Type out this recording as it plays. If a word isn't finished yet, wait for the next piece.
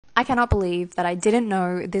I cannot believe that I didn't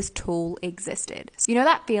know this tool existed. You know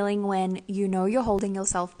that feeling when you know you're holding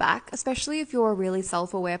yourself back, especially if you're a really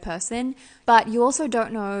self-aware person, but you also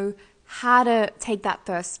don't know how to take that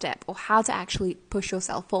first step or how to actually push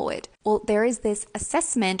yourself forward. Well, there is this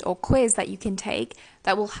assessment or quiz that you can take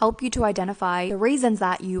that will help you to identify the reasons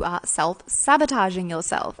that you are self-sabotaging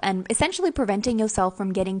yourself and essentially preventing yourself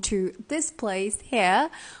from getting to this place here,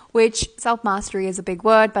 which self-mastery is a big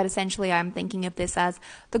word, but essentially I'm thinking of this as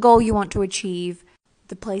the goal you want to achieve,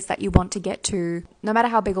 the place that you want to get to. No matter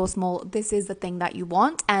how big or small, this is the thing that you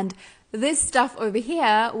want. And this stuff over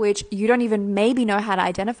here, which you don't even maybe know how to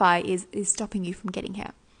identify, is stopping you from getting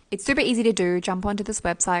here. It's super easy to do. Jump onto this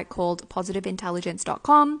website called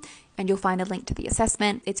positiveintelligence.com and you'll find a link to the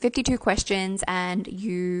assessment. It's 52 questions and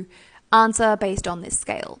you answer based on this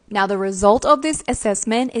scale. Now, the result of this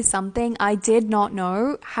assessment is something I did not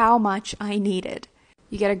know how much I needed.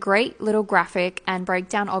 You get a great little graphic and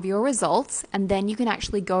breakdown of your results, and then you can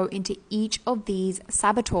actually go into each of these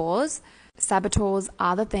saboteurs. Saboteurs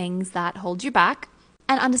are the things that hold you back,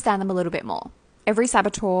 and understand them a little bit more. Every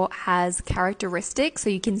saboteur has characteristics, so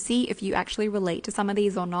you can see if you actually relate to some of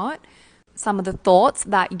these or not. Some of the thoughts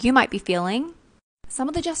that you might be feeling, some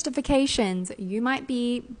of the justifications you might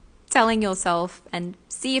be telling yourself, and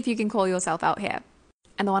see if you can call yourself out here.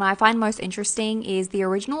 And the one I find most interesting is the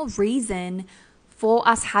original reason for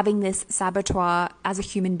us having this saboteur as a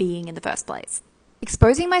human being in the first place.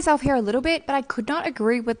 Exposing myself here a little bit, but I could not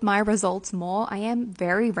agree with my results more. I am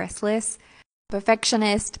very restless,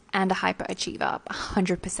 perfectionist, and a hyperachiever.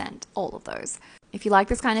 100%, all of those. If you like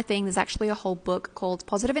this kind of thing, there's actually a whole book called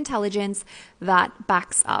Positive Intelligence that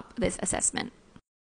backs up this assessment.